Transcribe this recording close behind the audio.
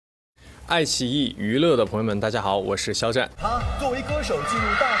爱奇艺娱乐的朋友们，大家好，我是肖战。他作为歌手进入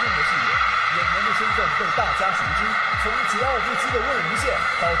大众的视野，演员的身份被大家熟知。从桀骜不羁的魏无羡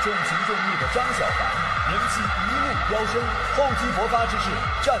到重情重义的张小凡，人气一路飙升，厚积薄发之势，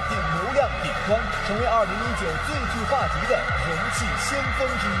站定流量顶端，成为2019最具话题的人气先锋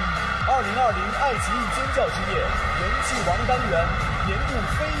之一。2020爱奇艺尖叫之夜人气王单元年度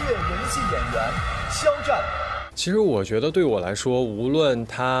飞跃人气演员肖战。其实我觉得对我来说，无论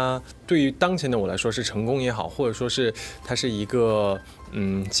他对于当前的我来说是成功也好，或者说是他是一个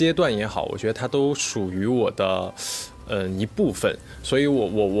阶段也好，我觉得他都属于我的一部分，所以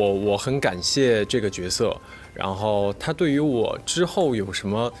我很感谢这个角色。然后他对于我之后有什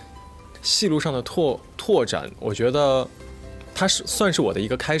么戏路上的拓展，我觉得他算是我的一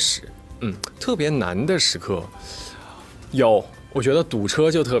个开始。特别难的时刻有。我觉得堵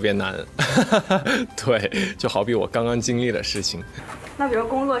车就特别难，对，就好比我刚刚经历的事情。那比如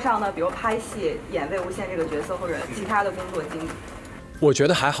工作上呢，比如拍戏演魏无羡这个角色，或者其他的工作经历，我觉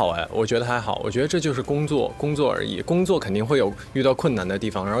得还好哎，我觉得还好，我觉得这就是工作而已，工作肯定会有遇到困难的地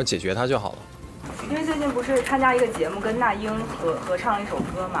方，然后解决它就好了。因为最近不是参加一个节目，跟那英合唱了一首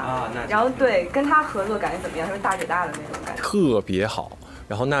歌嘛，然后对，跟他合作感觉怎么样？就是大姐大的那种感觉，特别好。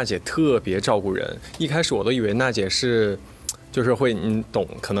然后娜姐特别照顾人，一开始我都以为娜姐是。就是会，你懂，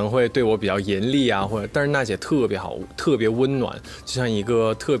可能会对我比较严厉啊，或者，但是娜姐特别好，特别温暖，就像一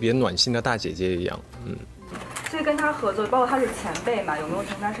个特别暖心的大姐姐一样。所以跟她合作，包括她是前辈嘛，有没有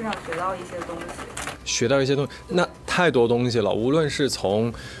从她身上学到一些东西？学到一些东西，那太多东西了。无论是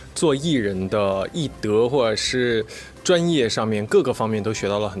从做艺人的艺德，或者是专业上面各个方面都学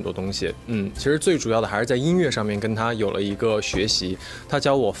到了很多东西。其实最主要的还是在音乐上面跟她有了一个学习，她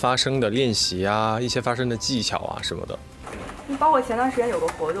教我发声的练习啊，一些发声的技巧啊什么的。包括前段时间有个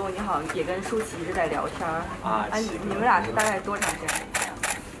活动，你好像也跟舒淇一直在聊天你们俩是大概多长时间没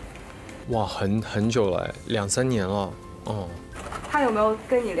见？哇，很久了，2、3年了。他有没有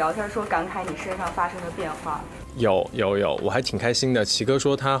跟你聊天说感慨你身上发生的变化？有，我还挺开心的。齐哥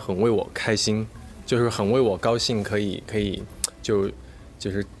说他很为我开心，就是很为我高兴，可以就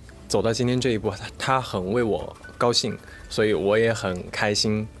是走到今天这一步，他很为我高兴，所以我也很开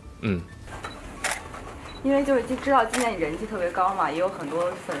心。因为就是知道今年你人气特别高嘛，也有很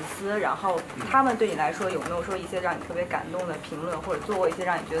多粉丝，然后他们对你来说有没有说一些让你特别感动的评论，或者做过一些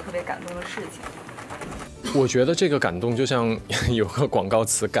让你觉得特别感动的事情？我觉得这个感动就像有个广告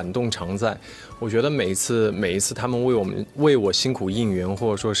词，感动常在。我觉得每一次他们为我辛苦应援，或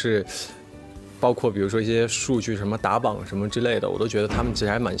者说是包括比如说一些数据什么打榜什么之类的，我都觉得他们其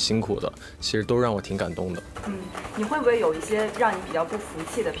实还蛮辛苦的，其实都让我挺感动的。你会不会有一些让你比较不服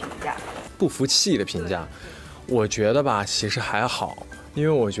气的评价？不服气的评价，我觉得吧，其实还好，因为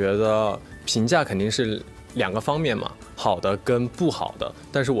我觉得评价肯定是2个方面嘛，好的跟不好的，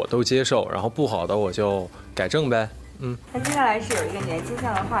但是我都接受，然后不好的我就改正呗。那接下来是有一个年轻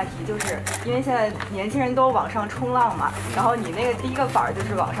向的话题，就是因为现在年轻人都网上冲浪嘛，然后你那个第一个板就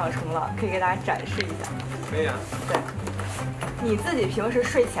是网上冲浪，可以给大家展示一下。可以啊。对，你自己平时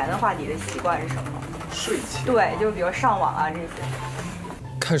睡前的话，你的习惯是什么？睡前？对，就比如上网啊这些。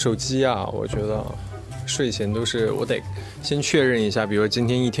看手机啊，我觉得睡前都是我得先确认一下，比如今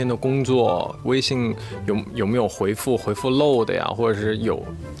天一天的工作，微信有没有回复漏的呀，或者是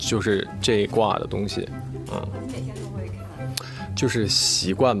就是这一挂的东西。你每天都会看？就是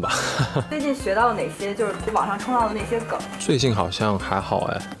习惯吧。最近学到哪些就是网上冲浪的那些梗？最近好像还好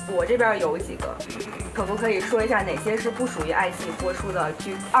哎。我这边有几个，可不可以说一下哪些是不属于爱奇艺播出的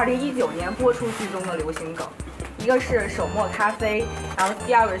剧？2019年播出剧中的流行梗。一个是手磨咖啡，然后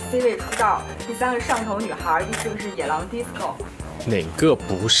第2个是 C 位出道，第3个是上头女孩，第4个是野狼 disco。哪个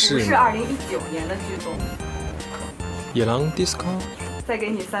不是？不是2019年的剧中。野狼 disco。再给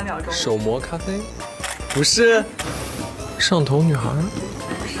你3秒钟。手磨咖啡。不是。上头女孩。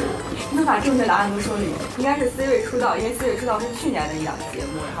不是。那把正确答案都说了，应该是 C 位出道，因为 C 位出道是去年的一档节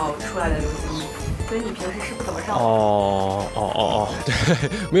目，然后出来的流行语。所以你平时是不怎么上网？对，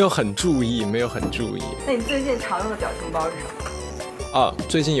没有很注意。那你最近常用的表情包是什么？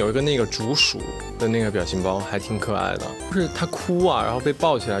最近有一个那个竹鼠的那个表情包，还挺可爱的。就是他哭啊，然后被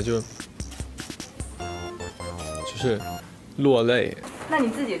抱起来就是落泪。那你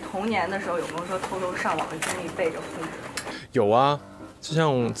自己童年的时候有没有说偷偷上网的经历，背着父母？有啊，就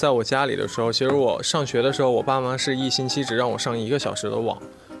像在我家里的时候，其实我上学的时候，我爸妈是1星期只让我上1个小时的网，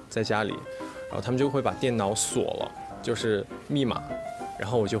在家里。然后他们就会把电脑锁了，就是密码，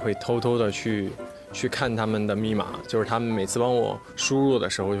然后我就会偷偷的去看他们的密码，就是他们每次帮我输入的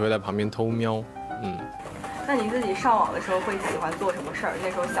时候，我就会在旁边偷瞄。那你自己上网的时候会喜欢做什么事儿？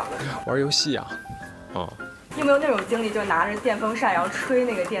那时候小的时候玩游戏啊，你有没有那种经历，就拿着电风扇然后吹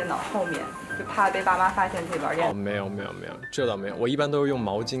那个电脑后面，就怕被爸妈发现自己玩电脑？哦，没有，这倒没有。我一般都是用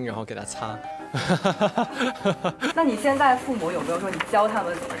毛巾然后给它擦。那你现在父母有没有说你教他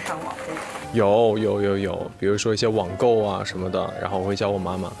们怎么上网这种？有，比如说一些网购啊什么的，然后我会教我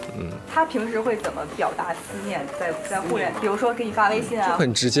妈妈。他平时会怎么表达思念在互联？比如说给你发微信啊？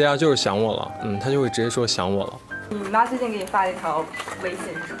很直接啊，就是想我了。他就会直接说想我了。你妈最近给你发了一条微信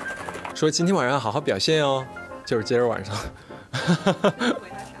是什么？说今天晚上好好表现哦，就是今儿晚上。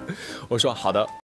我说好的。